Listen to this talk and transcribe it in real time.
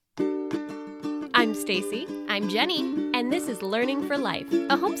I'm Stacy. I'm Jenny. And this is Learning for Life,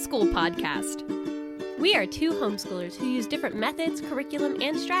 a homeschool podcast. We are two homeschoolers who use different methods, curriculum,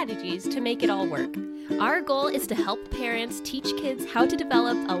 and strategies to make it all work. Our goal is to help parents teach kids how to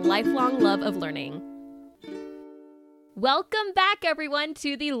develop a lifelong love of learning. Welcome back, everyone,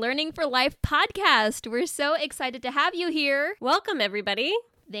 to the Learning for Life podcast. We're so excited to have you here. Welcome, everybody.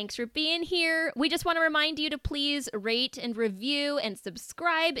 Thanks for being here. We just want to remind you to please rate and review and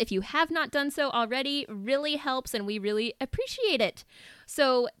subscribe. If you have not done so already, really helps and we really appreciate it.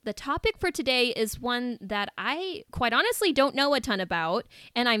 So the topic for today is one that I quite honestly don't know a ton about,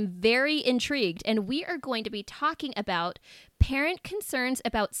 and I'm very intrigued. And we are going to be talking about parent concerns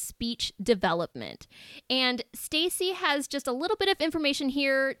about speech development. And Stacy has just a little bit of information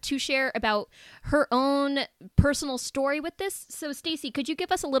here to share about her own personal story with this. So Stacy, could you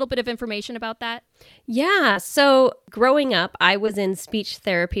give us a little bit of information about that? Yeah. So growing up, I was in speech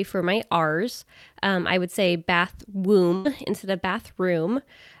therapy for my R's. I would say bath womb instead of bathroom.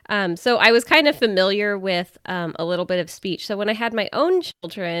 So I was kind of familiar with a little bit of speech. So when I had my own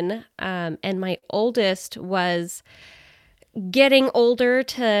children, and my oldest was getting older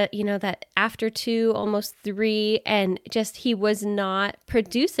to, that after 2, almost 3, and just he was not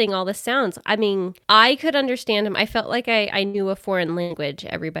producing all the sounds. I mean, I could understand him. I felt like I knew a foreign language,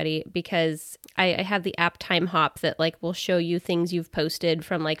 everybody, because I have the app Time Hop that will show you things you've posted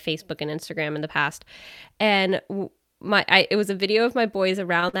from Facebook and Instagram in the past. And it was a video of my boys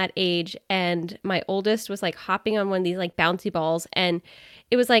around that age, and my oldest was hopping on one of these bouncy balls, and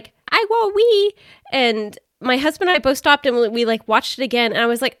it was I whoa wee, and my husband and I both stopped and we watched it again, and I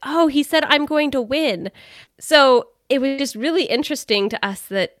was like, oh, he said I'm going to win. So it was just really interesting to us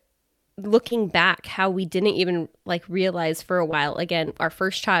that looking back, how we didn't even realize for a while, again, our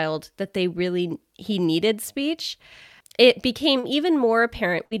first child, that he needed speech. It became even more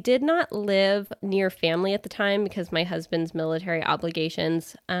apparent. We did not live near family at the time because my husband's military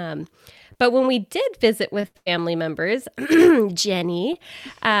obligations. But when we did visit with family members, Jenny,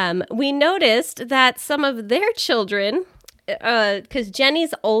 we noticed that some of their children, because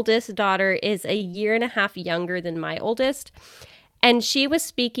Jenny's oldest daughter is a 1.5 years younger than my oldest, and she was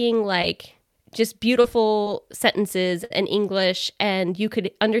speaking just beautiful sentences in English, and you could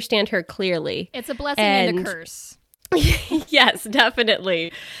understand her clearly. It's a blessing and a curse. Yes,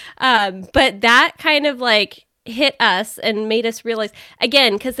 definitely. But that kind of hit us and made us realize,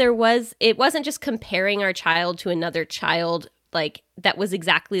 again, because it wasn't just comparing our child to another child that was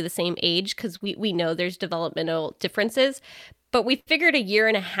exactly the same age, because we know there's developmental differences. But we figured 1.5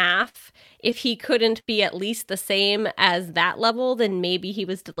 years, if he couldn't be at least the same as that level, then maybe he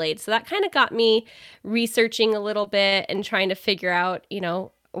was delayed. So that kind of got me researching a little bit and trying to figure out,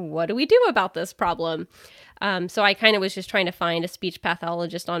 what do we do about this problem? So I kind of was just trying to find a speech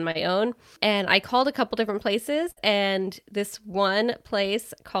pathologist on my own. And I called a couple different places. And this one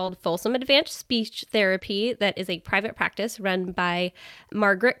place called Folsom Advanced Speech Therapy, that is a private practice run by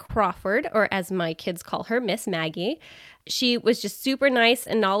Margaret Crawford, or as my kids call her, Miss Maggie. She was just super nice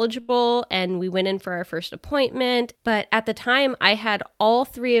and knowledgeable, and we went in for our first appointment. But at the time, I had all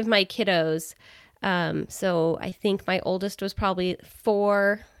 3 of my kiddos. So I think my oldest was probably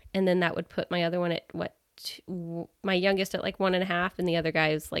 4, and then that would put my other one at my youngest at 1.5, and the other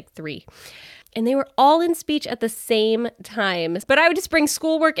guy was 3. And they were all in speech at the same time. But I would just bring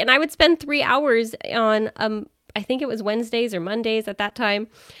schoolwork, and I would spend 3 hours on, I think it was Wednesdays or Mondays at that time.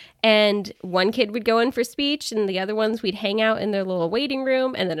 And one kid would go in for speech, and the other ones we'd hang out in their little waiting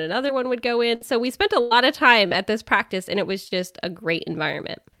room, and then another one would go in. So we spent a lot of time at this practice, and it was just a great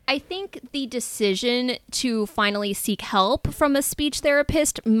environment. I think the decision to finally seek help from a speech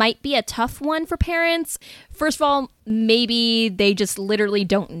therapist might be a tough one for parents. First of all, maybe they just literally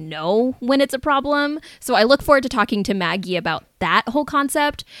don't know when it's a problem. So I look forward to talking to Maggie about that whole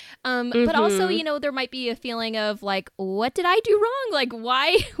concept. But also, there might be a feeling of what did I do wrong?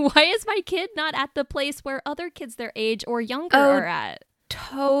 Why is my kid not at the place where other kids their age or younger are at?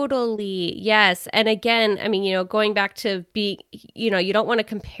 Totally. Yes. And again, I mean, going back to you don't want to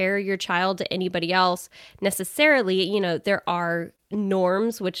compare your child to anybody else necessarily. There are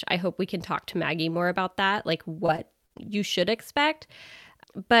norms, which I hope we can talk to Maggie more about that, what you should expect.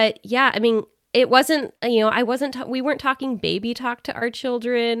 But yeah, I mean, it wasn't, we weren't talking baby talk to our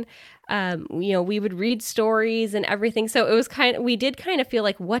children. We would read stories and everything. So it was we did kind of feel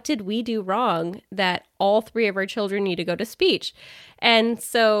like, what did we do wrong that all three of our children need to go to speech? And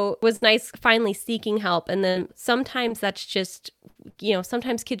so it was nice finally seeking help. And then sometimes that's just,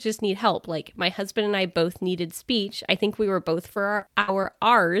 sometimes kids just need help. Like my husband and I both needed speech. I think we were both for our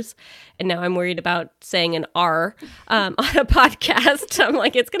R's. And now I'm worried about saying an R on a podcast. I'm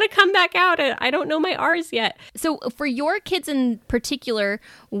like, it's going to come back out. And I don't know my R's yet. So for your kids in particular,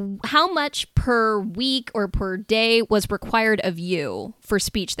 how much per week or per day was required of you for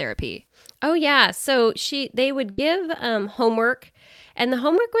speech therapy? Oh, yeah. So they would give homework, and the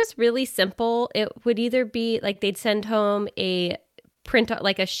homework was really simple. It would either be like they'd send home a print,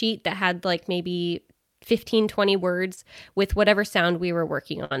 like a sheet that had like maybe 15, 20 words with whatever sound we were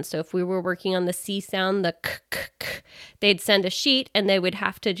working on. So if we were working on the C sound, the k, k, k, they'd send a sheet and they would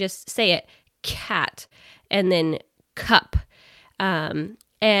have to just say it, cat, and then cup.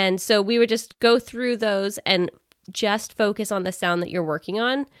 And so we would just go through those and just focus on the sound that you're working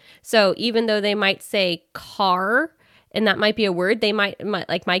on. So even though they might say car, and that might be a word, they might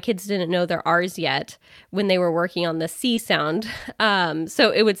like my kids didn't know their R's yet when they were working on the C sound.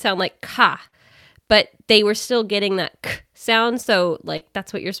 So it would sound like ka, but they were still getting that k sound. So like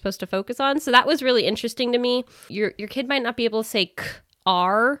that's what you're supposed to focus on. So that was really interesting to me. Your kid might not be able to say k,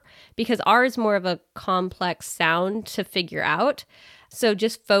 R, because R is more of a complex sound to figure out. So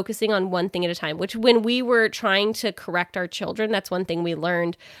just focusing on one thing at a time, which when we were trying to correct our children, that's one thing we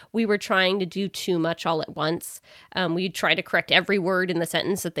learned. We were trying to do too much all at once. We'd try to correct every word in the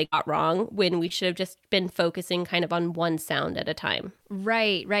sentence that they got wrong when we should have just been focusing kind of on one sound at a time.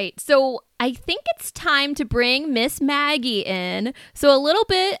 Right, right. So I think it's time to bring Miss Maggie in. So a little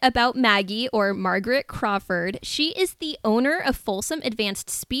bit about Maggie, or Margaret Crawford. She is the owner of Folsom Advanced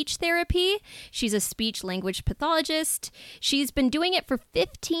Speech Therapy. She's a speech language pathologist. She's been doing it for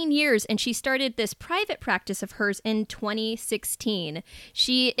 15 years, and she started this private practice of hers in 2016.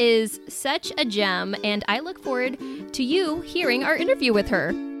 She is such a gem, and I look forward to you hearing our interview with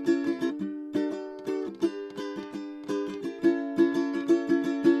her.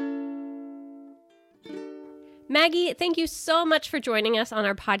 Maggie, thank you so much for joining us on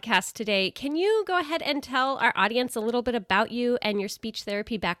our podcast today. Can you go ahead and tell our audience a little bit about you and your speech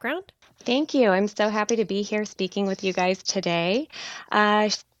therapy background? Thank you. I'm so happy to be here speaking with you guys today.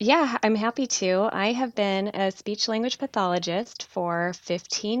 Yeah, I'm happy to. I have been a speech language pathologist for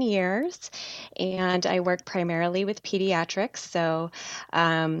 15 years, and I work primarily with pediatrics. So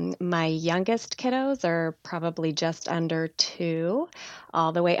my youngest kiddos are probably just under 2,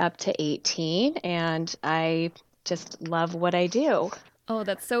 all the way up to 18, and I just love what I do. Oh,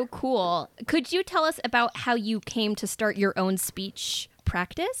 that's so cool. Could you tell us about how you came to start your own speech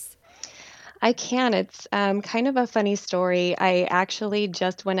practice? I can. It's kind of a funny story. I actually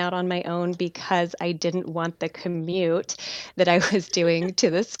just went out on my own because I didn't want the commute that I was doing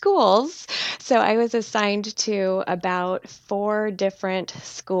to the schools. So I was assigned to about 4 different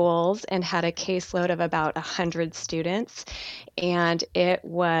schools and had a caseload of about 100 students. And it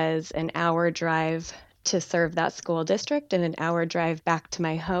was an hour drive to serve that school district and an hour drive back to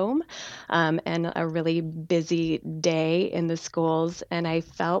my home, and a really busy day in the schools. And I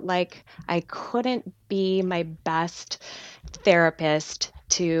felt like I couldn't be my best therapist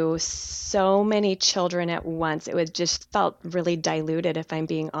to so many children at once. It was just felt really diluted, if I'm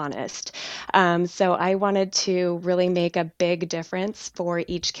being honest. So I wanted to really make a big difference for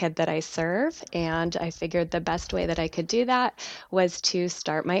each kid that I serve. And I figured the best way that I could do that was to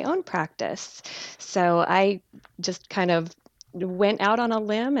start my own practice. So I just kind of went out on a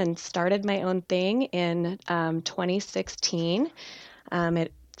limb and started my own thing in 2016.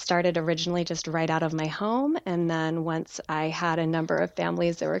 It started originally just right out of my home, and then once I had a number of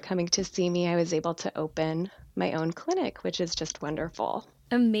families that were coming to see me, I was able to open my own clinic, which is just wonderful.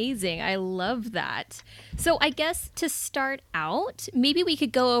 Amazing. I love that. So I guess to start out, maybe we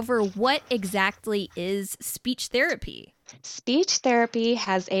could go over what exactly is speech therapy. Speech therapy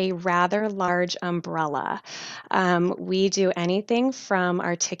has a rather large umbrella. We do anything from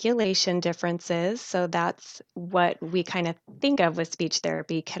articulation differences, so that's what we kind of think of with speech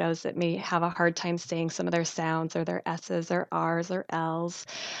therapy, kiddos that may have a hard time saying some of their sounds or their S's or R's or L's,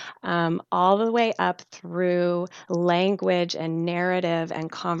 all the way up through language and narrative and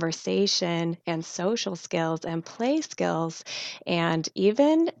conversation and social skills and play skills, and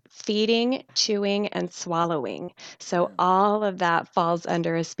even feeding, chewing, and swallowing. So all of that falls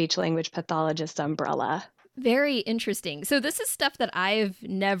under a speech language pathologist umbrella. Very interesting. So this is stuff that I've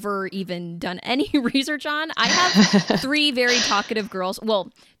never even done any research on. I have three very talkative girls.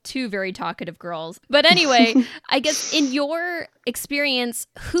 Well, two very talkative girls. But anyway, I guess in your experience,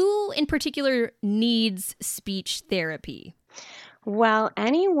 who in particular needs speech therapy? Well,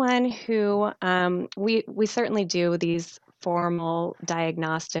 anyone who we certainly do these formal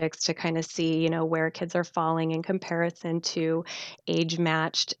diagnostics to kind of see, where kids are falling in comparison to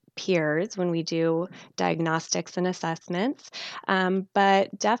age-matched peers when we do diagnostics and assessments.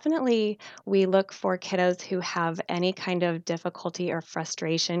 But definitely we look for kiddos who have any kind of difficulty or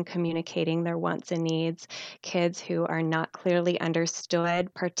frustration communicating their wants and needs, kids who are not clearly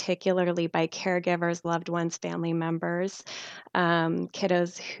understood, particularly by caregivers, loved ones, family members,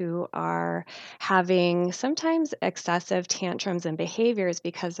 kiddos who are having sometimes excessive tantrums and behaviors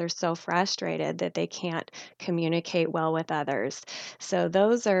because they're so frustrated that they can't communicate well with others. So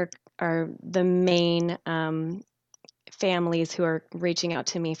those are the main families who are reaching out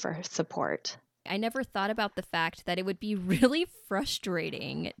to me for support. I never thought about the fact that it would be really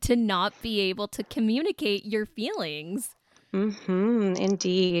frustrating to not be able to communicate your feelings.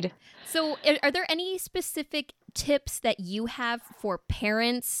 Indeed. So are there any specific tips that you have for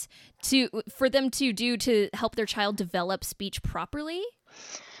parents for them to do to help their child develop speech properly?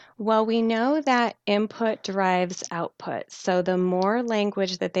 Well, we know that input drives output. So the more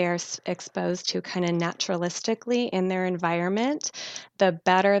language that they are exposed to kind of naturalistically in their environment, the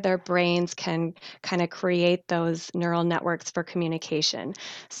better their brains can kind of create those neural networks for communication.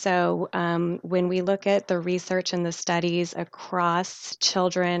 So when we look at the research and the studies across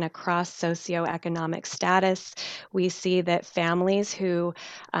children, across socioeconomic status, we see that families who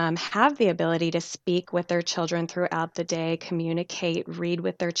have the ability to speak with their children throughout the day, communicate, read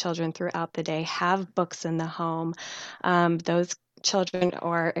with their children throughout the day, have books in the home, those children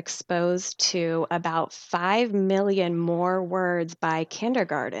are exposed to about 5 million more words by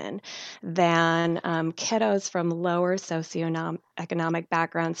kindergarten than kiddos from lower socioeconomic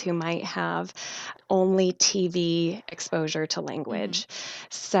backgrounds who might have only TV exposure to language.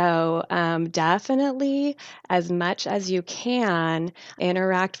 So definitely, as much as you can,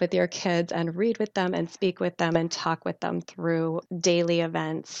 interact with your kids and read with them and speak with them and talk with them through daily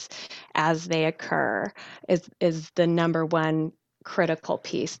events as they occur is the number one critical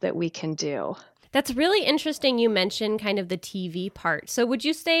piece that we can do. That's really interesting. You mentioned kind of the TV part. So would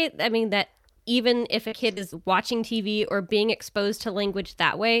you say, that even if a kid is watching TV or being exposed to language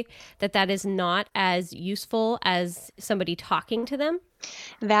that way, that is not as useful as somebody talking to them?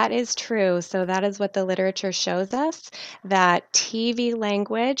 That is true. So that is what the literature shows us, that TV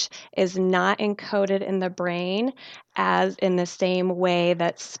language is not encoded in the brain as in the same way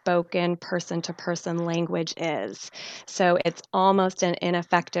that spoken person-to-person language is. So it's almost an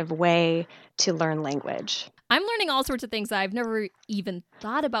ineffective way to learn language. I'm learning all sorts of things that I've never even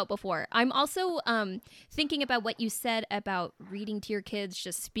thought about before. I'm also thinking about what you said about reading to your kids,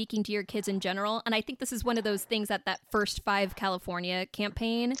 just speaking to your kids in general. And I think this is one of those things that First 5 California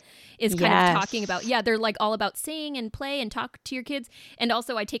campaign is kind of talking about. Yeah, they're like all about sing and play and talk to your kids. And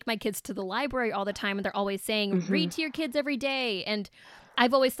also I take my kids to the library all the time and they're always saying, read to your kids every day. And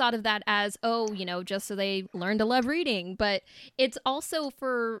I've always thought of that as, just so they learn to love reading, but it's also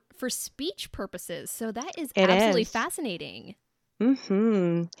for speech purposes. So that is absolutely fascinating.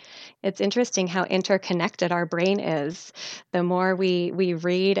 It's interesting how interconnected our brain is. The more we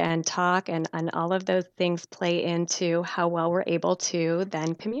read and talk and all of those things play into how well we're able to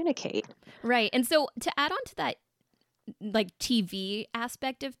then communicate. Right. And so to add on to that, like TV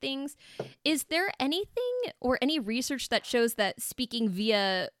aspect of things, is there anything or any research that shows that speaking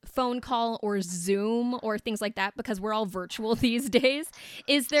via phone call or Zoom or things like that, because we're all virtual these days,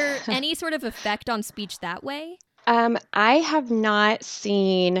 is there any sort of effect on speech that way? I have not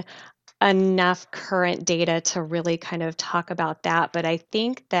seen enough current data to really kind of talk about that. But I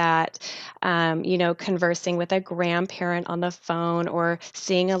think that, conversing with a grandparent on the phone or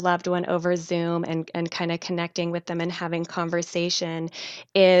seeing a loved one over Zoom and kind of connecting with them and having conversation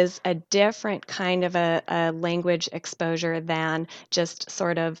is a different kind of a language exposure than just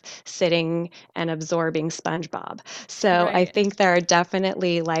sort of sitting and absorbing SpongeBob. So I think there are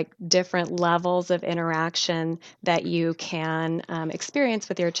definitely like different levels of interaction that you can experience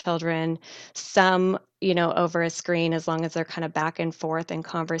with your children. Some, over a screen, as long as they're kind of back and forth and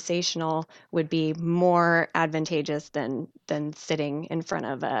conversational, would be more advantageous than sitting in front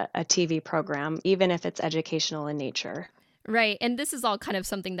of a TV program, even if it's educational in nature. Right. And this is all kind of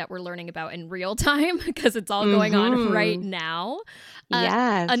something that we're learning about in real time because it's all going on right now.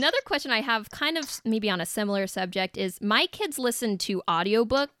 Yes. Another question I have kind of maybe on a similar subject is my kids listen to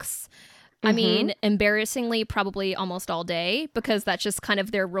audiobooks I mean, embarrassingly, probably almost all day, because that's just kind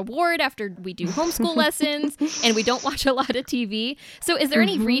of their reward after we do homeschool lessons and we don't watch a lot of TV. So is there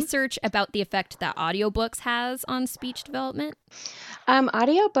any research about the effect that audiobooks has on speech development?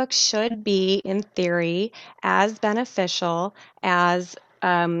 Audiobooks should be, in theory, as beneficial as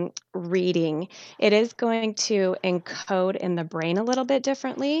reading. It is going to encode in the brain a little bit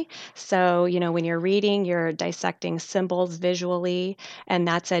differently. So, when you're reading, you're dissecting symbols visually, and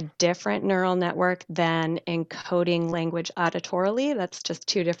that's a different neural network than encoding language auditorily. That's just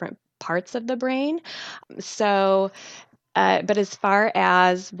two different parts of the brain. So, but as far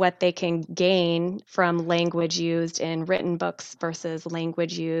as what they can gain from language used in written books versus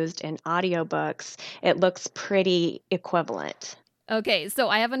language used in audiobooks, it looks pretty equivalent. Okay, so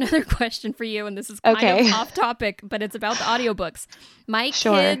I have another question for you, and this is kind of off topic, but it's about the audiobooks. My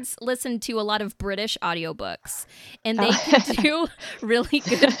kids listen to a lot of British audiobooks, and they can do really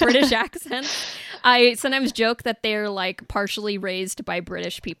good British accents. I sometimes joke that they're like partially raised by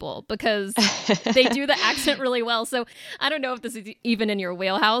British people because they do the accent really well. So I don't know if this is even in your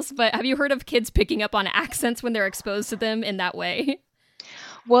wheelhouse, but have you heard of kids picking up on accents when they're exposed to them in that way?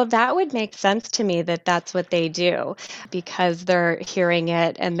 Well, that would make sense to me that that's what they do because they're hearing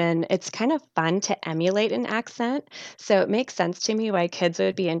it and then it's kind of fun to emulate an accent. So it makes sense to me why kids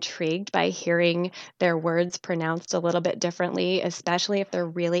would be intrigued by hearing their words pronounced a little bit differently, especially if they're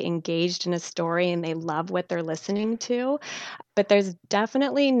really engaged in a story and they love what they're listening to. But there's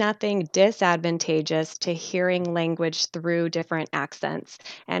definitely nothing disadvantageous to hearing language through different accents,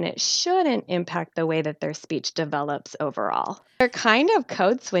 and it shouldn't impact the way that their speech develops overall. They're kind of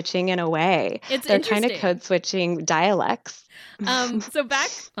code switching in a way. It's They're kind of interesting. code switching dialects. So back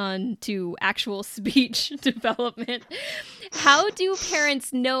on to actual speech development. How do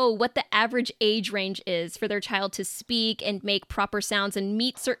parents know what the average age range is for their child to speak and make proper sounds and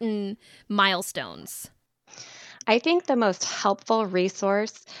meet certain milestones? I think the most helpful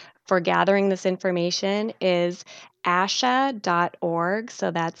resource for gathering this information is ASHA.org.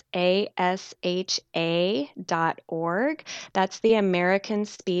 So that's ASHA.org. That's the American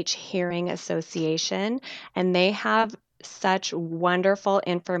Speech Hearing Association. And they have such wonderful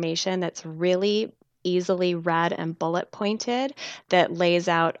information that's really easily read and bullet pointed that lays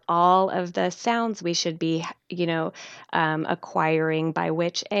out all of the sounds we should be, acquiring by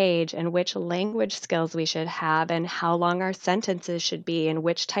which age and which language skills we should have and how long our sentences should be and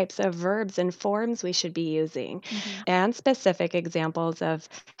which types of verbs and forms we should be using and specific examples of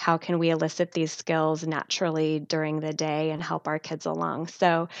how can we elicit these skills naturally during the day and help our kids along.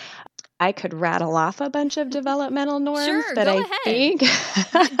 So I could rattle off a bunch of developmental norms Sure, that go I ahead. think. Do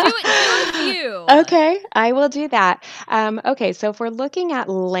it do a few. Okay, I will do that. Okay, so if we're looking at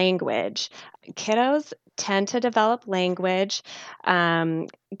language, kiddos tend to develop language kind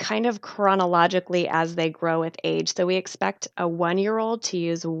of chronologically as they grow with age. So we expect a 1-year-old to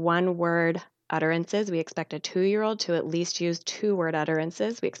use one word utterances. We expect a 2-year-old to at least use 2-word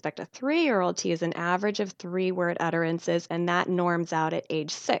utterances. We expect a 3-year-old to use an average of 3-word utterances, and that norms out at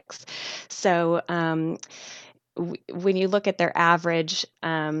age 6. So when you look at their average,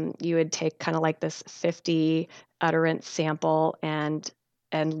 you would take kind of like this 50 utterance sample and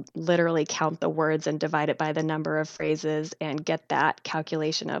literally count the words and divide it by the number of phrases and get that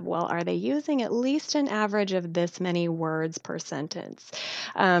calculation of, well, are they using at least an average of this many words per sentence?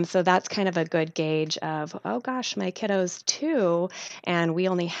 So that's kind of a good gauge of, oh gosh, my kiddo's 2 and we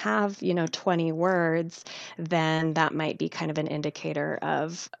only have, 20 words, then that might be kind of an indicator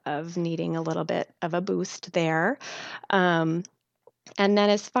of needing a little bit of a boost there. And then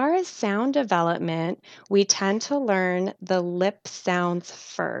as far as sound development, we tend to learn the lip sounds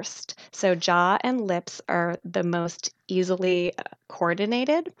first. So jaw and lips are the most easily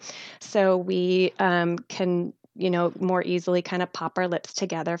coordinated. So we can more easily kind of pop our lips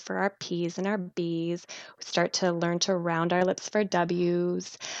together for our P's and our B's. We start to learn to round our lips for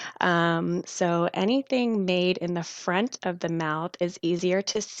W's. So anything made in the front of the mouth is easier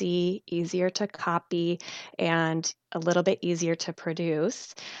to see, easier to copy, and a little bit easier to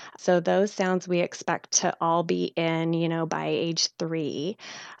produce. So those sounds we expect to all be in, by age 3.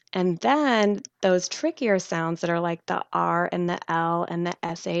 And then those trickier sounds that are like the R and the L and the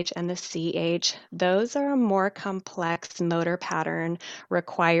SH and the CH, those are a more complex motor pattern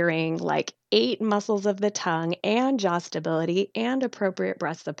requiring like 8 muscles of the tongue and jaw stability and appropriate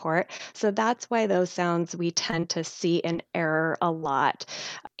breath support. So that's why those sounds we tend to see in error a lot,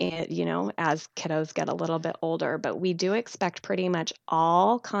 as kiddos get a little bit older. But we do expect pretty much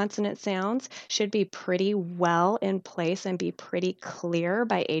all consonant sounds should be pretty well in place and be pretty clear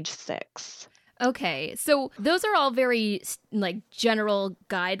by age 6. Okay, so those are all very like general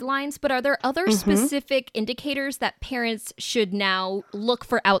guidelines, but are there other Hmm. specific indicators that parents should now look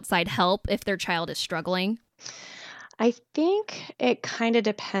for outside help if their child is struggling? I think it kind of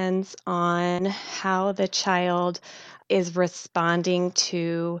depends on how the child is responding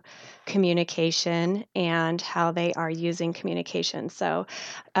to communication and how they are using communication. So,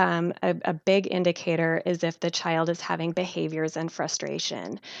 a big indicator is if the child is having behaviors and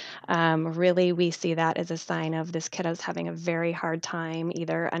frustration. Really, we see that as a sign of this kiddo's having a very hard time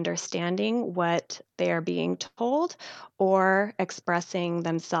either understanding what they are being told or expressing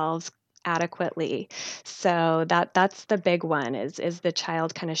themselves adequately. So that's the big one is the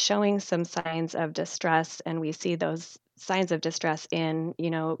child kind of showing some signs of distress, and we see those signs of distress in,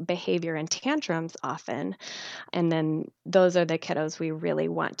 behavior and tantrums often. And then those are the kiddos we really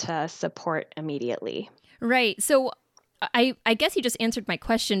want to support immediately. Right. So I guess you just answered my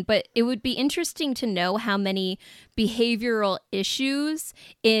question, but it would be interesting to know how many behavioral issues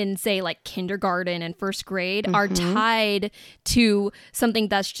in, say, like kindergarten and first grade are Mhm. tied to something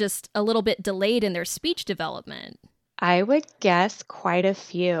that's just a little bit delayed in their speech development. I would guess quite a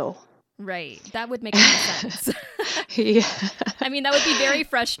few. Right. That would make a lot of sense. Yeah. I mean, that would be very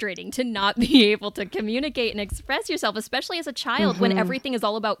frustrating to not be able to communicate and express yourself, especially as a child when Mhm. everything is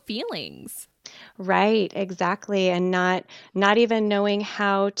all about feelings. Right, exactly. And not even knowing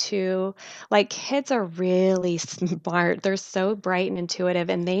how to, like, kids are really smart. They're so bright and intuitive,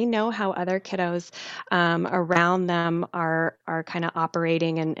 and they know how other kiddos around them are kind of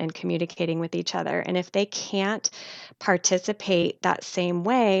operating and communicating with each other. And if they can't participate that same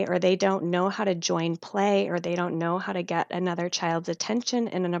way, or they don't know how to join play, or they don't know how to get another child's attention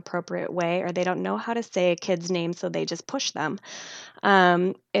in an appropriate way, or they don't know how to say a kid's name, so they just push them,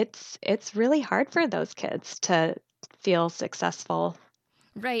 it's really hard for those kids to feel successful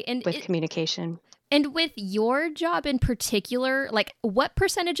Right. And with communication. and with your job in particular, like what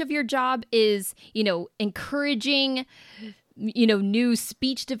percentage of your job is, encouraging, new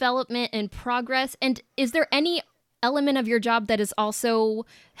speech development and progress? And is there any element of your job that is also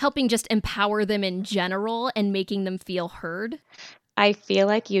helping just empower them in general and making them feel heard? I feel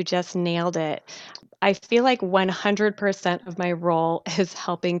like you just nailed it. I feel like 100% of my role is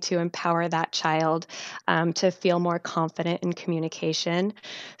helping to empower that child to feel more confident in communication.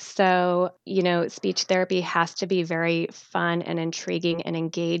 So, speech therapy has to be very fun and intriguing and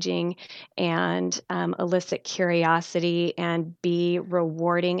engaging and elicit curiosity and be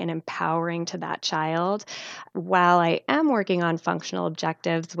rewarding and empowering to that child. While I am working on functional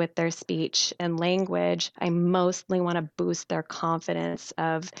objectives with their speech and language, I mostly want to boost their confidence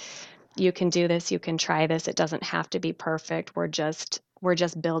of you can do this, you can try this. It doesn't have to be perfect. We're just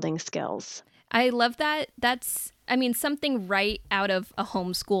building skills. I love that. That's, I mean, something right out of a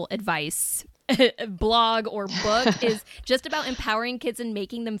homeschool advice blog or book is just about empowering kids and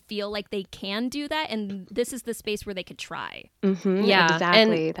making them feel like they can do that. And this is the space where they could try. Yeah. And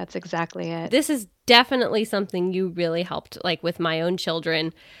Exactly. That's exactly it. this is definitely something you really helped, like with my own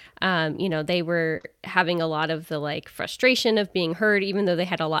children. They were having a lot of the like frustration of being heard, even though they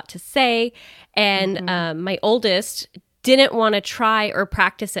had a lot to say. And Mhm. my oldest didn't want to try or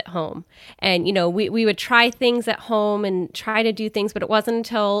practice at home. And, we would try things at home and try to do things, but it wasn't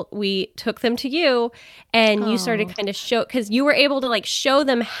until we took them to you and you Oh. started kind of show, because you were able to like show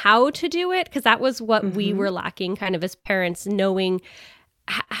them how to do it, because that was what we Mhm. were lacking kind of as parents, knowing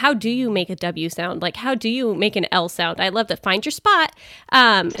how do you make a W sound? Like, how do you make an L sound? I love to find your spot.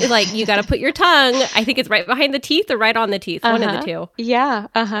 Like, you got to put your tongue, I think it's right behind the teeth or right on the teeth, one of the Uh-huh. two. Yeah,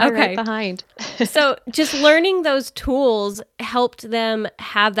 right Okay. behind. So just learning those tools helped them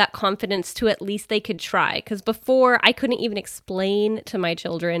have that confidence to at least they could try. Because before, I couldn't even explain to my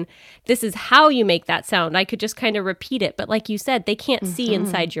children, this is how you make that sound. I could just kind of repeat it. But like you said, they can't see Mhm.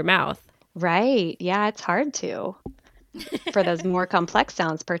 inside your mouth. Right. Yeah, it's hard to for those more complex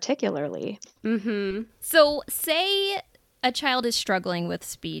sounds particularly. Mm-hmm. So, say a child is struggling with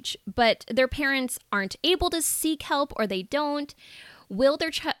speech, but their parents aren't able to seek help or they don't. Will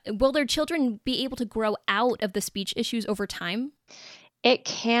their children be able to grow out of the speech issues over time? It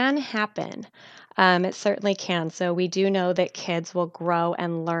can happen. It certainly can. So we do know that kids will grow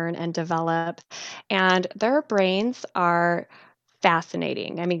and learn and develop, and their brains are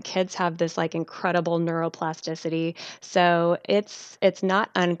fascinating. I mean, kids have this like incredible neuroplasticity. So it's not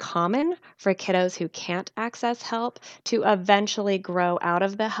uncommon for kiddos who can't access help to eventually grow out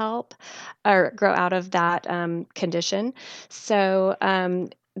of the help or grow out of that condition. So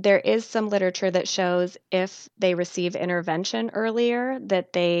there is some literature that shows if they receive intervention earlier,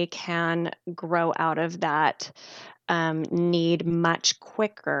 that they can grow out of that need much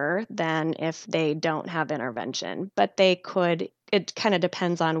quicker than if they don't have intervention. But they could, it kind of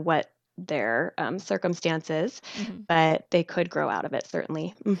depends on what their circumstances, but they could grow out of it,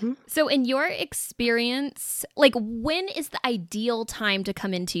 certainly. So in your experience, like when is the ideal time to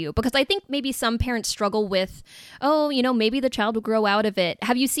come into you? Because I think maybe some parents struggle with, oh, maybe the child will grow out of it.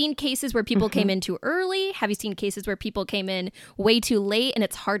 Have you seen cases where people came in too early? Have you seen cases where people came in way too late and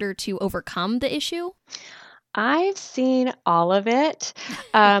it's harder to overcome the issue? I've seen all of it,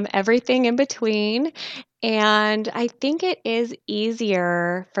 everything in between. And I think it is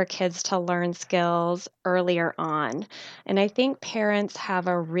easier for kids to learn skills earlier on. And I think parents have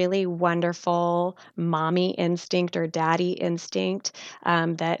a really wonderful mommy instinct or daddy instinct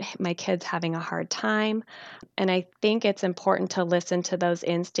that my kid's having a hard time. And I think it's important to listen to those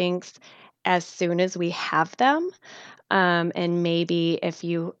instincts as soon as we have them. And maybe if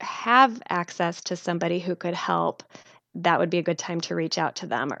you have access to somebody who could help, that would be a good time to reach out to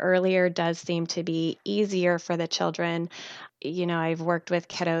them. Earlier does seem to be easier for the children. I've worked with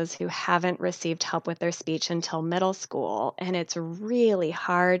kiddos who haven't received help with their speech until middle school, and it's really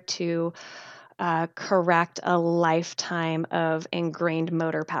hard to correct a lifetime of ingrained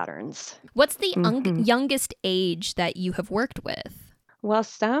motor patterns. What's the youngest age that you have worked with? Well,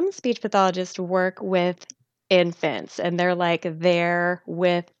 some speech pathologists work with infants, and they're like there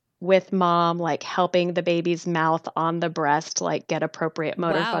with mom, like helping the baby's mouth on the breast, like get appropriate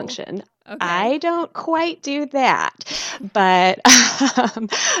motor function. Okay. I don't quite do that, but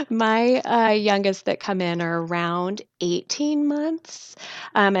my youngest that come in are around 18 months,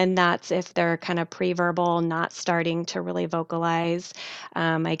 and that's if they're kind of pre-verbal, not starting to really vocalize.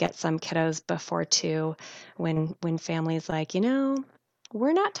 I get some kiddos before 2 when families like,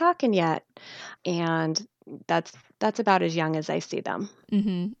 we're not talking yet, and that's about as young as I see them.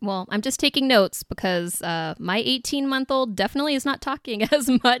 Well, I'm just taking notes because my 18-month-old definitely is not talking as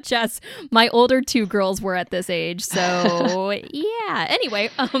much as my older 2 girls were at this age. So yeah.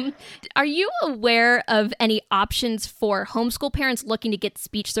 Anyway, are you aware of any options for homeschool parents looking to get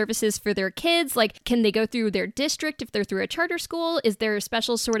speech services for their kids? Like, can they go through their district if they're through a charter school? Is there a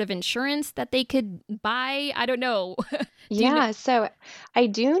special sort of insurance that they could buy? I don't know. So I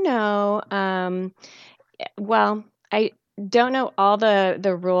do know. Well, I don't know all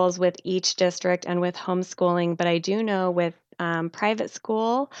the rules with each district and with homeschooling, but I do know with private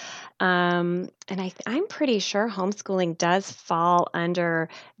school, and I'm pretty sure homeschooling does fall under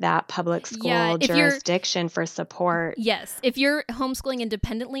that public school jurisdiction for support. Yes. If you're homeschooling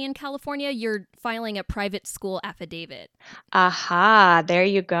independently in California, you're filing a private school affidavit. Aha, there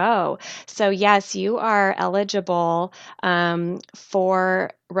you go. So yes, you are eligible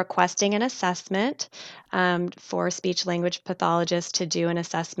for requesting an assessment for a speech language pathologist to do an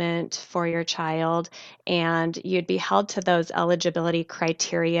assessment for your child, and you'd be held to those eligibility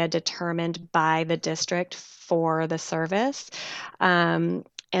criteria determined by the district for the service. And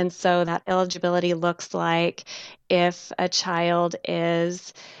so that eligibility looks like if a child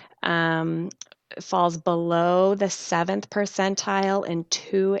falls below the 7th percentile in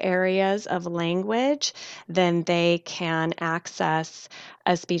 2 areas of language, then they can access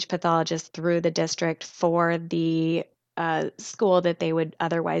a speech pathologist through the district for the school that they would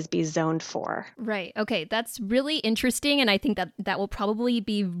otherwise be zoned for. Right. Okay. That's really interesting. And I think that will probably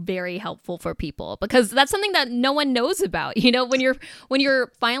be very helpful for people because that's something that no one knows about. When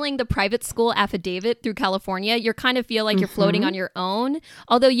you're filing the private school affidavit through California, you kind of feel like you're floating on your own,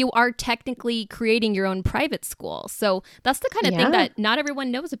 although you are technically creating your own private school. So that's the kind of thing that not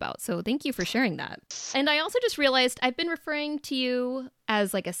everyone knows about. So thank you for sharing that. And I also just realized I've been referring to you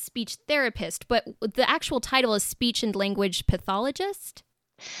as like a speech therapist, but the actual title is speech and language pathologist.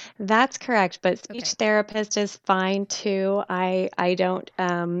 That's correct, but speech therapist is fine too. I don't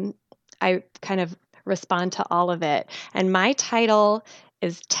I kind of respond to all of it. And my title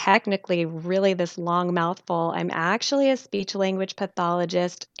is technically really this long mouthful. I'm actually a speech language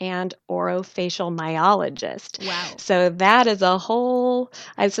pathologist and orofacial myologist. Wow. So that is a whole,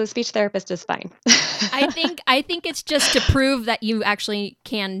 so speech therapist is fine. I think it's just to prove that you actually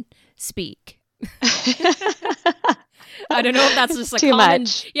can speak. I don't know if that's just a Too common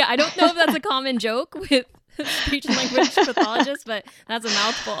much. Yeah, I don't know if that's a common joke with speech and language pathologists, but that's a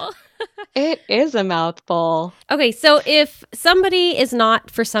mouthful. It is a mouthful. Okay, so if somebody is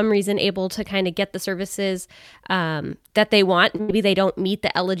not, for some reason, able to kind of get the services that they want, maybe they don't meet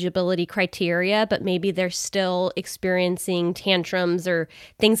the eligibility criteria, but maybe they're still experiencing tantrums or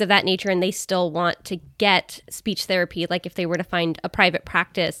things of that nature, and they still want to get speech therapy, like if they were to find a private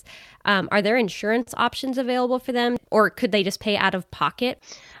practice, are there insurance options available for them, or could they just pay out of pocket?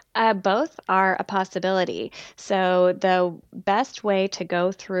 Both are a possibility. So, the best way to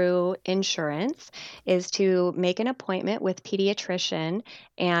go through insurance is to make an appointment with pediatrician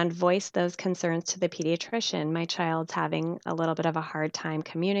and voice those concerns to the pediatrician. My child's having a little bit of a hard time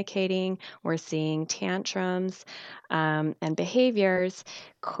communicating. We're seeing tantrums and behaviors.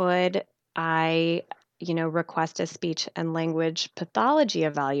 Could I request a speech and language pathology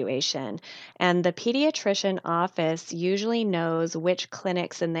evaluation? And the pediatrician office usually knows which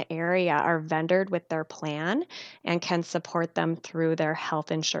clinics in the area are vendored with their plan and can support them through their health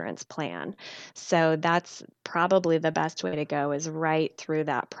insurance plan. So that's probably the best way to go, is right through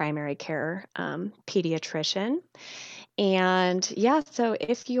that primary care pediatrician. And yeah, so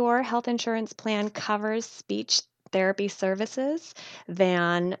if your health insurance plan covers speech therapy services,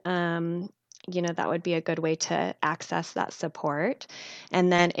 then that would be a good way to access that support.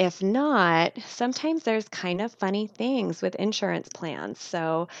 And then if not, sometimes there's kind of funny things with insurance plans.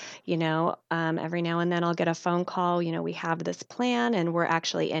 So, every now and then I'll get a phone call, we have this plan and we're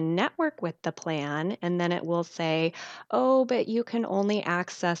actually in network with the plan. And then it will say, oh, but you can only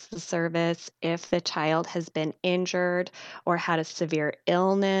access the service if the child has been injured or had a severe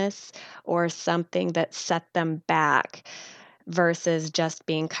illness or something that set them back, versus just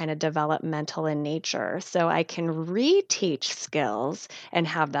being kind of developmental in nature. So I can reteach skills and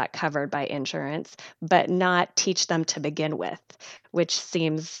have that covered by insurance, but not teach them to begin with, which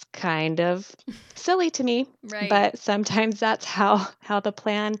seems kind of silly to me. Right. But sometimes that's how the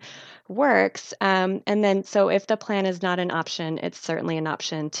plan works. And then, so if the plan is not an option, it's certainly an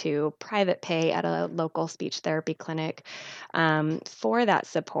option to private pay at a local speech therapy clinic for that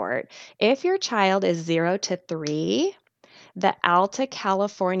support. If your child is 0 to 3, the Alta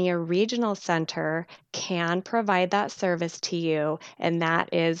California Regional Center can provide that service to you, and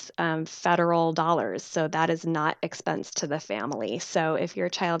that is federal dollars. So that is not expense to the family. So if your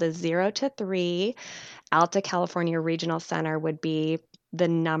child is 0 to 3, Alta California Regional Center would be the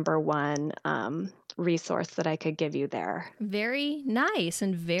number one resource that I could give you there. Very nice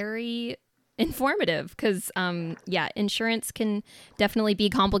and very informative, because insurance can definitely be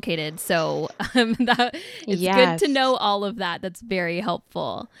complicated, so it's good to know all of that. That's very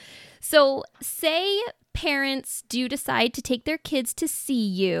helpful. So say parents do decide to take their kids to see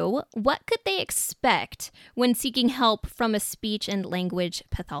you, what could they expect when seeking help from a speech and language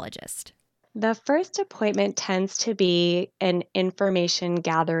pathologist? The first appointment tends to be an information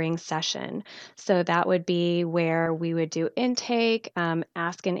gathering session. So that would be where we would do intake,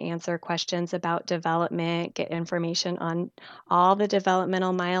 ask and answer questions about development, get information on all the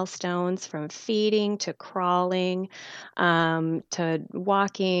developmental milestones from feeding to crawling to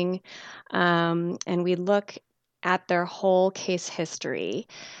walking. And we look at their whole case history.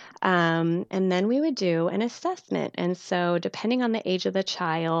 And then we would do an assessment. And so, depending on the age of the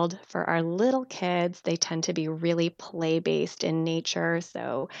child, for our little kids, they tend to be really play based in nature.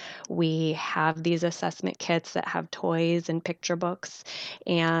 So, we have these assessment kits that have toys and picture books,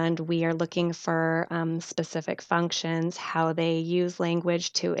 and we are looking for specific functions, how they use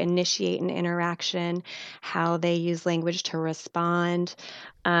language to initiate an interaction, how they use language to respond,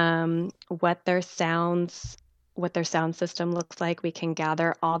 what their sound system looks like. We can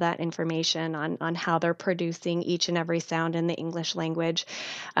gather all that information on how they're producing each and every sound in the English language.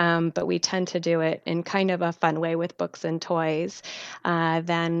 But we tend to do it in kind of a fun way with books and toys.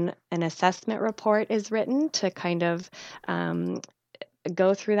 Then an assessment report is written to kind of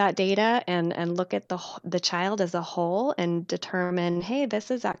go through that data and look at the child as a whole and determine, hey, this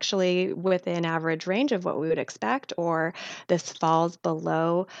is actually within average range of what we would expect, or this falls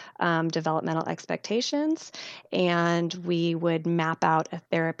below developmental expectations, and we would map out a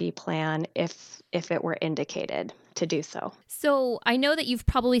therapy plan if it were indicated to do so. So I know that you've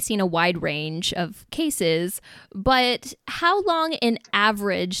probably seen a wide range of cases, but how long in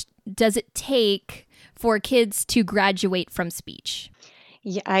average does it take for kids to graduate from speech?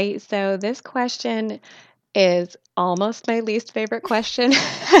 Yeah, so this question is almost my least favorite question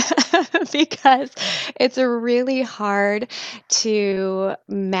because it's really hard to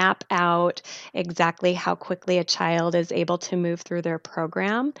map out exactly how quickly a child is able to move through their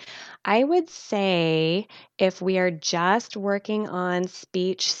program. I would say if we are just working on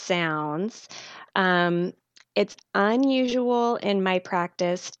speech sounds, um, it's unusual in my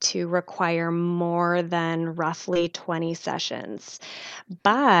practice to require more than roughly 20 sessions.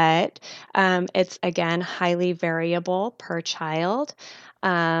 But it's again highly variable per child.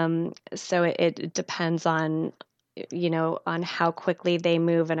 So it depends on on how quickly they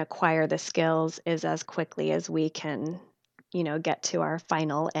move and acquire the skills, is as quickly as we can get to our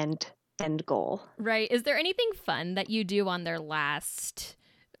final end goal. Right. Is there anything fun that you do on their last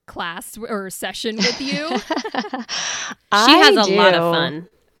class or session with you? She has a lot of fun.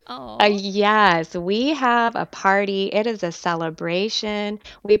 Oh, Yes, we have a party. It is a celebration.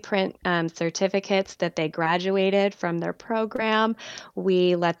 We print certificates that they graduated from their program.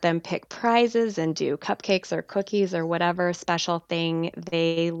 We let them pick prizes and do cupcakes or cookies or whatever special thing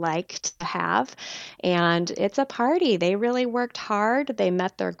they like to have. And it's a party. They really worked hard. They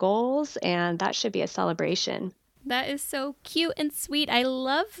met their goals, and that should be a celebration. that is so cute and sweet. I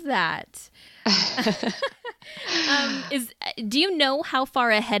love that. Do you know how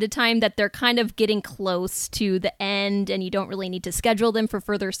far ahead of time that they're kind of getting close to the end and you don't really need to schedule them for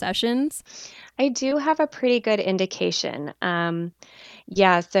further sessions? I do have a pretty good indication.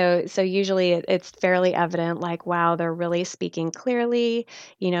 Yeah, so usually it's fairly evident, like, wow, they're really speaking clearly.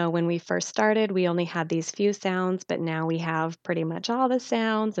 When we first started, we only had these few sounds, but now we have pretty much all the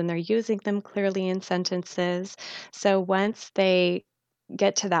sounds, and they're using them clearly in sentences. So once they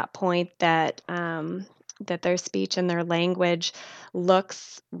get to that point that their speech and their language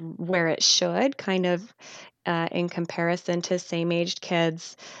looks where it should, kind of in comparison to same-aged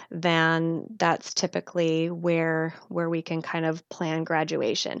kids, then that's typically where we can kind of plan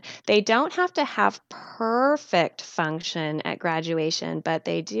graduation. They don't have to have perfect function at graduation, but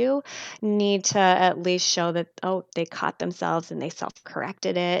they do need to at least show that, oh, they caught themselves and they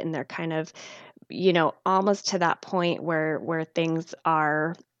self-corrected it, and they're kind of, almost to that point where things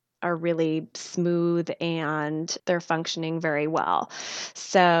are really smooth and they're functioning very well.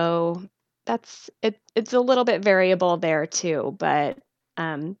 So that's it. It's a little bit variable there too, but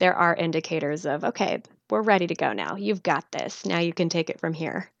there are indicators of, okay, we're ready to go now. You've got this. Now you can take it from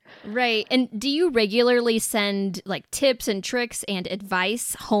here. Right. And do you regularly send like tips and tricks and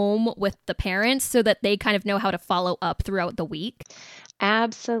advice home with the parents so that they kind of know how to follow up throughout the week?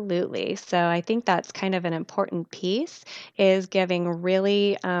 Absolutely. So I think that's kind of an important piece, is giving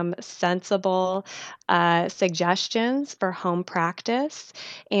really sensible suggestions for home practice.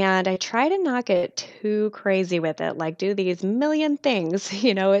 And I try to not get too crazy with it, like do these million things. I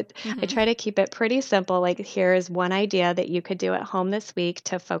Mm-hmm. try to keep it pretty simple. Like, here's one idea that you could do at home this week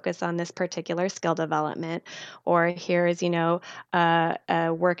to focus on this particular skill development. Or here's, a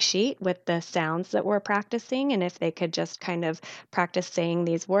worksheet with the sounds that we're practicing. And if they could just kind of practice saying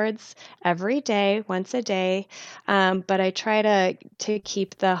these words every day, once a day. But I try to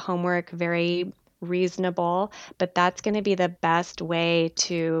keep the homework very reasonable, but that's going to be the best way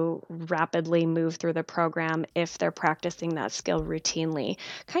to rapidly move through the program if they're practicing that skill routinely.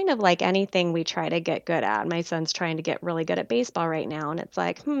 Kind of like anything we try to get good at. My son's trying to get really good at baseball right now, and it's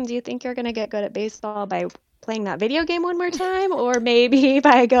like, do you think you're going to get good at baseball by playing that video game one more time, or maybe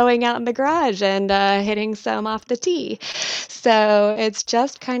by going out in the garage and hitting some off the tee? So it's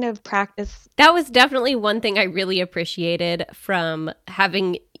just kind of practice. That was definitely one thing I really appreciated from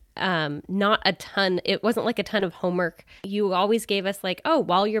having not a ton. It wasn't like a ton of homework. You always gave us like, oh,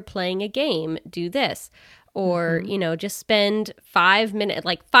 while you're playing a game, do this. Or, just spend 5 minutes,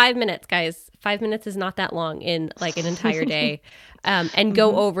 like 5 minutes, guys. 5 minutes is not that long in like an entire day. And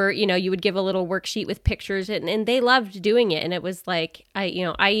go over, you would give a little worksheet with pictures and they loved doing it. And it was like, I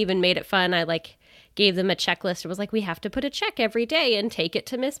even made it fun. I like gave them a checklist. It was like, we have to put a check every day and take it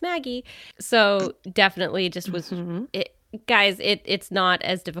to Miss Maggie. So definitely just was it. Guys, it's not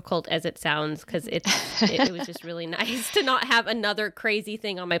as difficult as it sounds, because it was just really nice to not have another crazy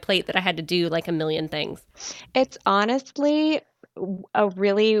thing on my plate that I had to do like a million things. It's honestly a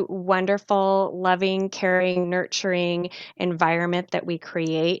really wonderful, loving, caring, nurturing environment that we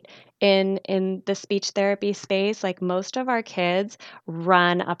create in the speech therapy space. Like, most of our kids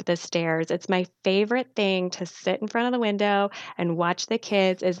run up the stairs. It's my favorite thing to sit in front of the window and watch the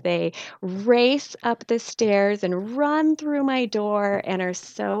kids as they race up the stairs and run through my door and are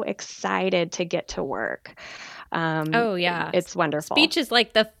so excited to get to work. Oh yeah, It's wonderful. Speech is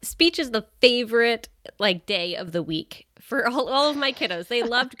the favorite like day of the week for all of my kiddos. They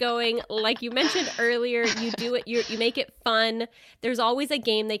loved going. Like you mentioned earlier, you do it. You make it fun. There's always a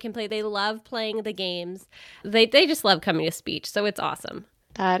game they can play. They love playing the games. They just love coming to speech. So it's awesome.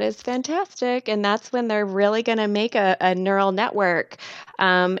 That is fantastic. And that's when they're really going to make a neural network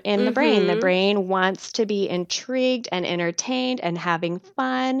in the brain. The brain wants to be intrigued and entertained and having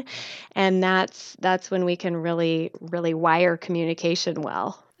fun. And that's when we can really, really wire communication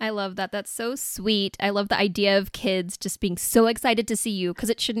well. I love that. That's so sweet. I love the idea of kids just being so excited to see you,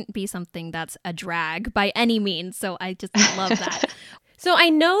 because it shouldn't be something that's a drag by any means. So I just love that. So I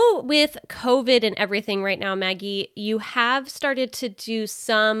know with COVID and everything right now, Maggie, you have started to do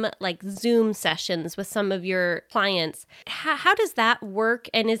some like Zoom sessions with some of your clients. How does that work?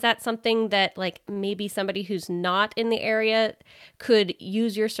 And is that something that like maybe somebody who's not in the area could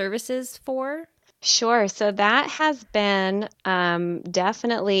use your services for? Sure. So that has been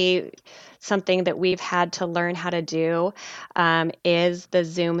definitely something that we've had to learn how to do is the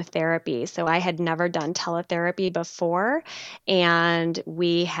Zoom therapy. So I had never done teletherapy before, and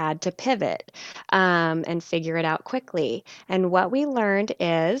we had to pivot and figure it out quickly. And what we learned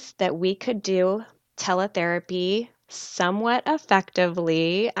is that we could do teletherapy somewhat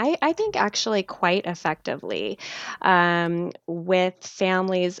effectively. I think actually quite effectively with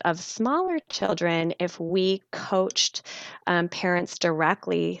families of smaller children if we coached parents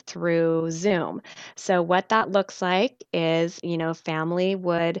directly through Zoom. So, what that looks like is, family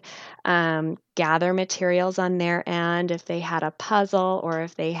would gather materials on their end if they had a puzzle or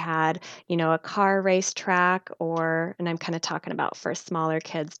if they had, a car race track, or, and I'm kind of talking about for smaller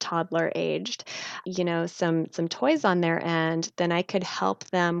kids, toddler aged, some toys on their end, then I could help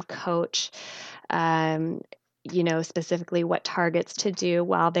them coach um, specifically what targets to do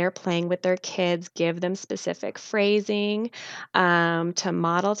while they're playing with their kids, give them specific phrasing to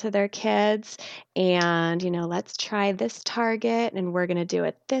model to their kids. And, let's try this target and we're going to do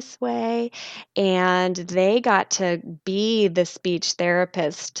it this way. And they got to be the speech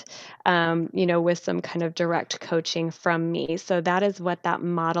therapist, with some kind of direct coaching from me. So that is what that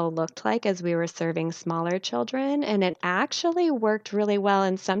model looked like as we were serving smaller children. And it actually worked really well.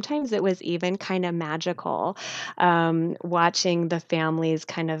 And sometimes it was even kind of magical watching the families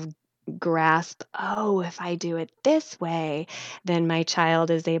kind of grasp, oh, if I do it this way, then my child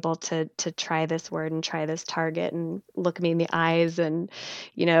is able to try this word and try this target and look me in the eyes and,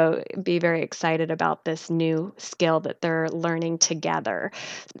 be very excited about this new skill that they're learning together.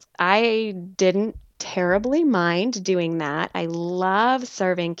 I didn't terribly mind doing that. I love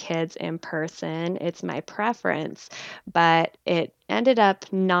serving kids in person. It's my preference, but it ended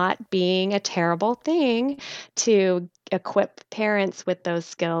up not being a terrible thing to equip parents with those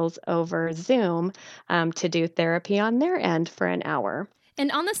skills over Zoom to do therapy on their end for an hour.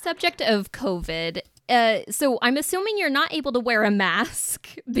 And on the subject of COVID, so I'm assuming you're not able to wear a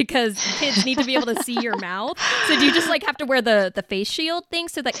mask because kids need to be able to see your mouth. So do you just like have to wear the face shield thing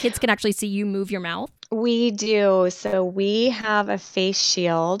so that kids can actually see you move your mouth? We do. So we have a face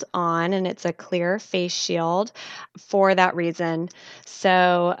shield on, and it's a clear face shield for that reason.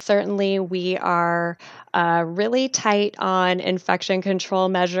 So certainly we are really tight on infection control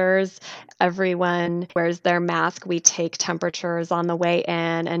measures. Everyone wears their mask. We take temperatures on the way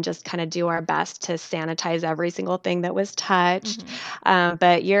in and just kind of do our best to sanitize every single thing that was touched.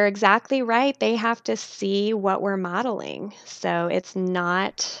 But you're exactly right. They have to see what we're modeling. So it's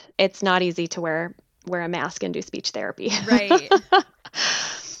not easy to wear a mask and do speech therapy. Right.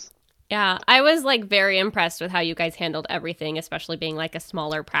 Yeah, I was like very impressed with how you guys handled everything, especially being like a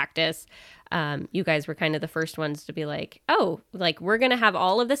smaller practice. You guys were kind of the first ones to be like, oh, like we're going to have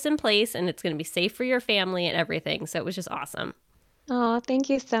all of this in place and it's going to be safe for your family and everything. So it was just awesome. Oh, thank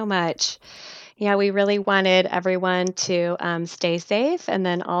you so much. Yeah, we really wanted everyone to stay safe and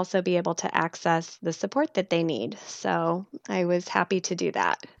then also be able to access the support that they need. So I was happy to do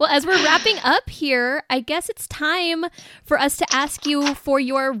that. Well, as we're wrapping up here, I guess it's time for us to ask you for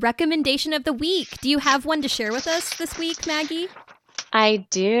your recommendation of the week. Do you have one to share with us this week, Maggie? I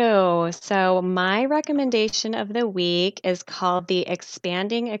do. So, my recommendation of the week is called the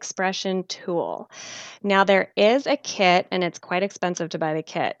Expanding Expression Tool. Now, there is a kit, and it's quite expensive to buy the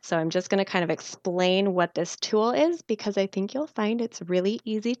kit. So, I'm just going to kind of explain what this tool is because I think you'll find it's really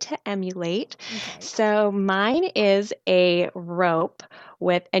easy to emulate. Okay. So, mine is a rope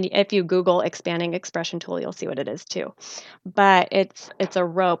with, and if you Google Expanding Expression Tool, you'll see what it is too. But it's a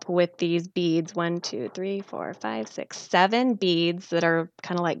rope with these beads, 1, 2, 3, 4, 5, 6, 7 beads that are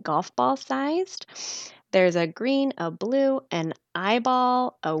kind of like golf ball sized. There's a green, a blue, an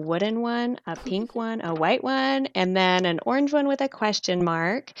eyeball, a wooden one, a pink one, a white one, and then an orange one with a question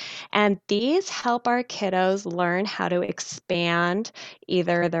mark. And these help our kiddos learn how to expand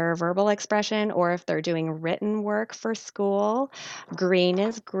either their verbal expression or if they're doing written work for school. Green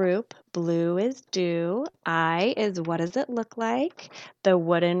is group, blue is do, I is what does it look like, the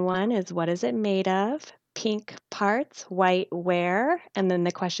wooden one is what is it made of, pink parts, white where, and then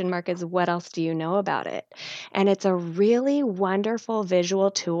the question mark is what else do you know about it? And it's a really wonderful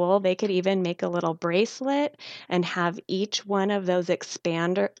visual tool. They could even make a little bracelet and have each one of those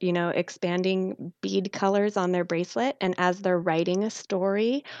expanding bead colors on their bracelet. And as they're writing a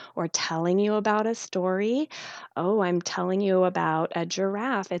story or telling you about a story, oh, I'm telling you about a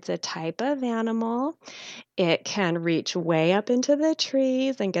giraffe. It's a type of animal. It can reach way up into the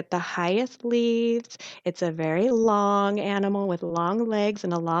trees and get the highest leaves. It's a very long animal with long legs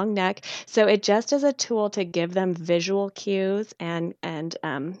and a long neck. So it just is a tool to give them visual cues and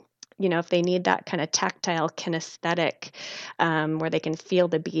if they need that kind of tactile kinesthetic where they can feel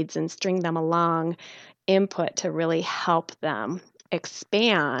the beads and string them along, input to really help them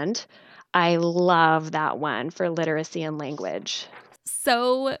expand. I love that one for literacy and language.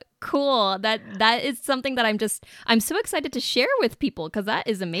 So cool. That is something that I'm so excited to share with people because that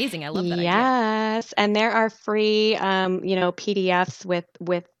is amazing. I love that idea. Yes, and there are free, PDFs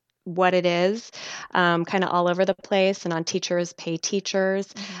with what it is, kind of all over the place, and on Teachers Pay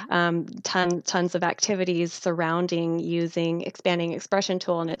Teachers, tons of activities surrounding using expanding expression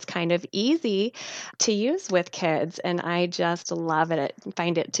tool, and it's kind of easy to use with kids, and I just love it.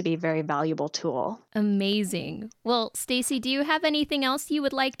 Find it to be a very valuable tool. Amazing. Well, Stacy, do you have anything else you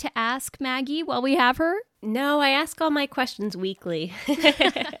would like to ask Maggie while we have her? No, I ask all my questions weekly.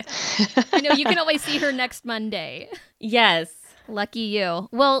 I know, you can always see her next Monday. Yes. Lucky you.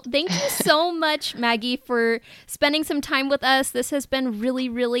 Well, thank you so much, Maggie, for spending some time with us. This has been really,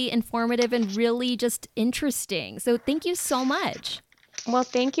 really informative and really just interesting. So thank you so much. Well,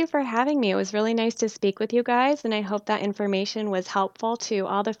 thank you for having me. It was really nice to speak with you guys, and I hope that information was helpful to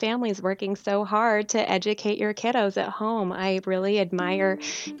all the families working so hard to educate your kiddos at home. I really admire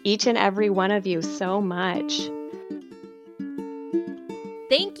each and every one of you so much.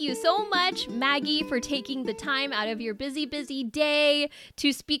 Thank you so much, Maggie, for taking the time out of your busy, busy day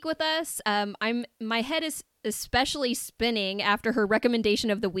to speak with us. My head is especially spinning after her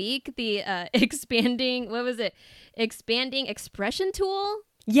recommendation of the week, the expanding expression tool.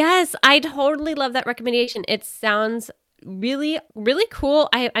 Yes, I totally love that recommendation. It sounds really, really cool.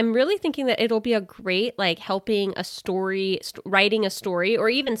 I'm really thinking that it'll be a great, helping a story, writing a story, or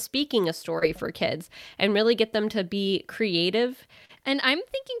even speaking a story for kids and really get them to be creative. And I'm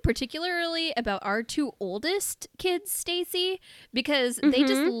thinking particularly about our two oldest kids, Stacy, because they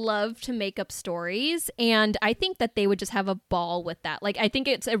just love to make up stories. And I think that they would just have a ball with that. I think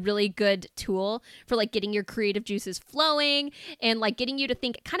it's a really good tool for getting your creative juices flowing and getting you to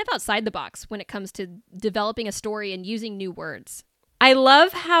think kind of outside the box when it comes to developing a story and using new words. I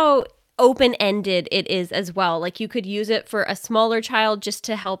love how open-ended it is as well. You could use it for a smaller child just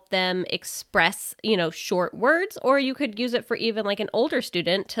to help them express, short words, or you could use it for even an older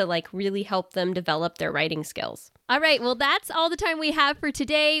student to really help them develop their writing skills. All right, well, that's all the time we have for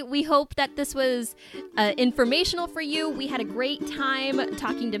today. We hope that this was informational for you. We had a great time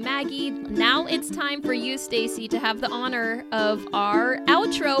talking to Maggie. Now it's time for you, Stacy, to have the honor of our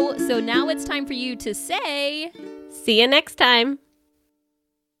outro. So now it's time for you to say, see you next time.